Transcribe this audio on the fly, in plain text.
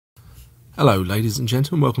Hello ladies and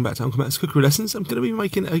gentlemen, welcome back to Uncle Matt's Cookery Lessons. I'm going to be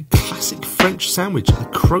making a classic French sandwich, a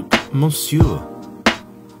Croque Monsieur.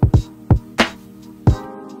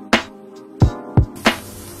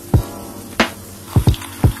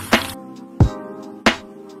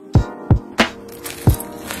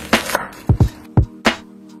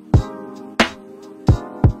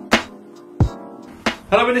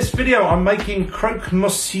 Hello, in this video I'm making Croque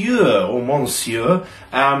Monsieur, or Monsieur,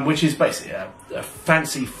 which is basically a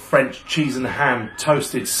fancy French cheese and ham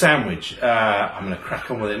toasted sandwich. I'm going to crack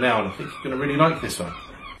on with it now, and I think you're going to really like this one.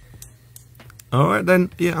 Alright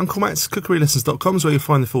then, yeah, UncleMattsCookerylessons.com is where you'll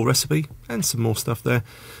find the full recipe, and some more stuff there.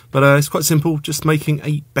 But it's quite simple, just making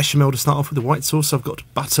a bechamel to start off with the white sauce. So I've got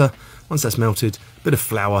butter, once that's melted, a bit of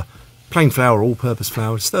flour, plain flour, all-purpose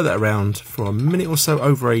flour, stir that around for a minute or so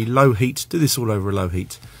over a low heat. Do this all over a low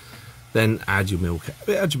heat. Then add your milk.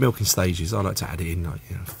 Add your milk in stages. I like to add it in like,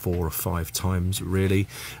 4 or 5 times, really.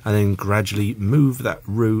 And then gradually move that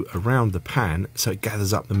roux around the pan so it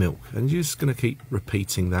gathers up the milk. And you're just going to keep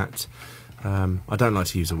repeating that. I don't like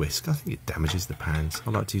to use a whisk. I think it damages the pans. I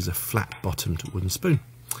like to use a flat-bottomed wooden spoon.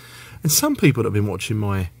 And some people that have been watching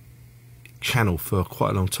my channel for quite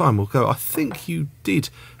a long time will go, I think you did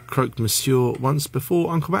Croque Monsieur once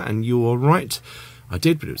before, Uncle Matt, and you're right. I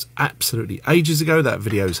did, but it was absolutely ages ago. That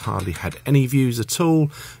video's hardly had any views at all.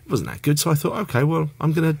 It wasn't that good, so I thought, okay, well,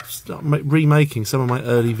 I'm going to start remaking some of my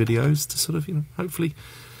early videos to sort of, hopefully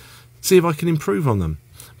see if I can improve on them.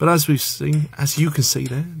 But as we've seen, as you can see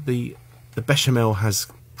there, the bechamel has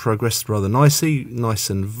progressed rather nicely, nice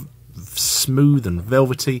and smooth and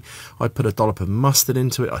velvety. I put a dollop of mustard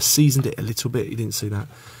into it. I seasoned it a little bit. You didn't see that.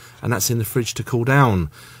 And that's in the fridge to cool down.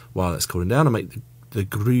 While that's cooling down, I make the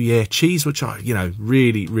Gruyere cheese, which I,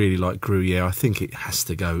 really, really like Gruyere. I think it has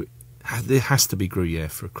to go. There has to be Gruyere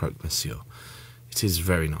for a Croque Monsieur. It is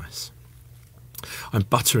very nice. I'm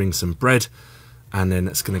buttering some bread, and then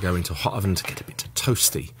it's going to go into a hot oven to get a bit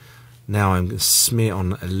toasty. Now I'm going to smear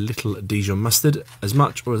on a little Dijon mustard, as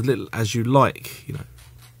much or as little as you like.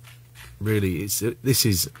 Really, this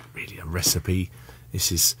is really a recipe.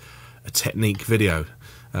 This is a technique video.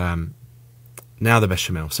 Now the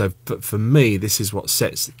bechamel. So for me, this is what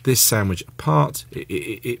sets this sandwich apart.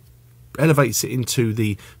 It elevates it into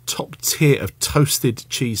the top tier of toasted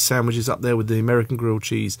cheese sandwiches, up there with the American grilled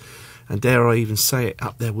cheese, and dare I even say it,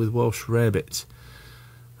 up there with Welsh Rarebit.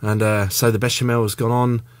 And so the bechamel has gone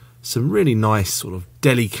on. Some really nice sort of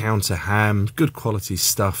deli counter ham, good quality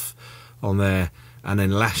stuff on there, and then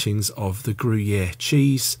lashings of the Gruyere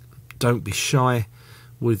cheese. Don't be shy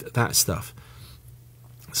with that stuff.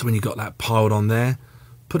 So when you've got that piled on there,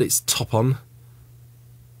 put its top on.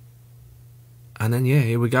 And then, yeah,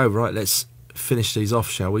 here we go. Right, let's finish these off,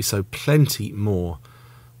 shall we? So plenty more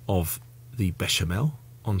of the bechamel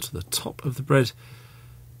onto the top of the bread.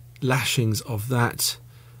 Lashings of that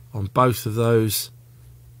on both of those.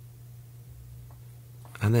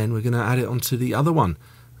 And then we're going to add it onto the other one.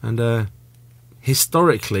 And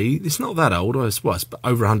historically, it's not that old. Well, it's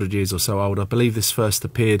over 100 years or so old. I believe this first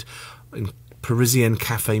appeared in Parisian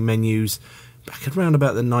cafe menus back around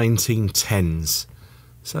about the 1910s.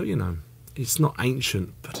 So, it's not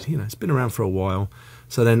ancient, but, it's been around for a while.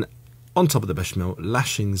 So then, on top of the bechamel,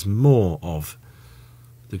 lashings more of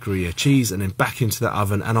the Gruyere cheese, and then back into the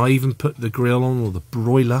oven. And I even put the grill on, or the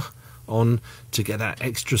broiler on, to get that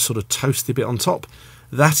extra sort of toasty bit on top.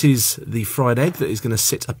 That is the fried egg that is going to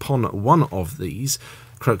sit upon one of these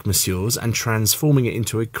Croque Monsieurs and transforming it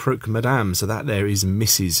into a Croque Madame. So that there is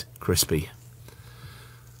Mrs. Crispy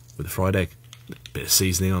with the fried egg. A bit of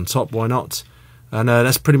seasoning on top, why not? And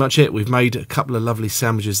that's pretty much it. We've made a couple of lovely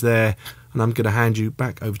sandwiches there, and I'm going to hand you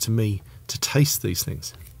back over to me to taste these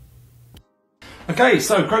things. Okay,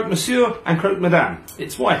 so Croque Monsieur and Croque Madame,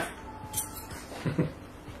 its wife.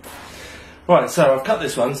 Right, so I've cut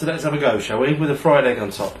this one, so let's have a go, shall we? With a fried egg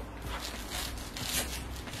on top.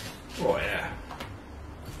 Oh yeah.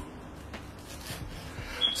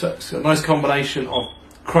 So it's got a nice combination of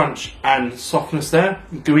crunch and softness there.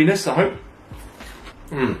 Gooiness, I hope.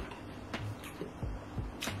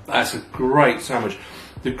 That's a great sandwich.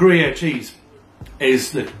 The Gruyere cheese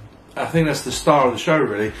is I think that's the star of the show,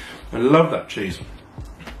 really. I love that cheese.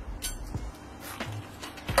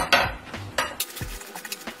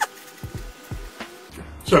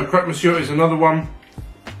 So Croque Monsieur is another one,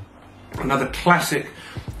 another classic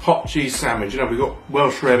hot cheese sandwich. We've got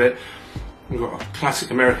Welsh Rarebit, we've got a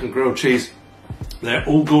classic American grilled cheese. They're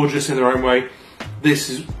all gorgeous in their own way. This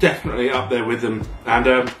is definitely up there with them.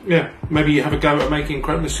 And yeah, maybe you have a go at making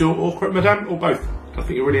Croque Monsieur or Croque Madame, or both. I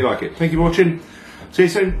think you'll really like it. Thank you for watching. See you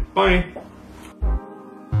soon. Bye.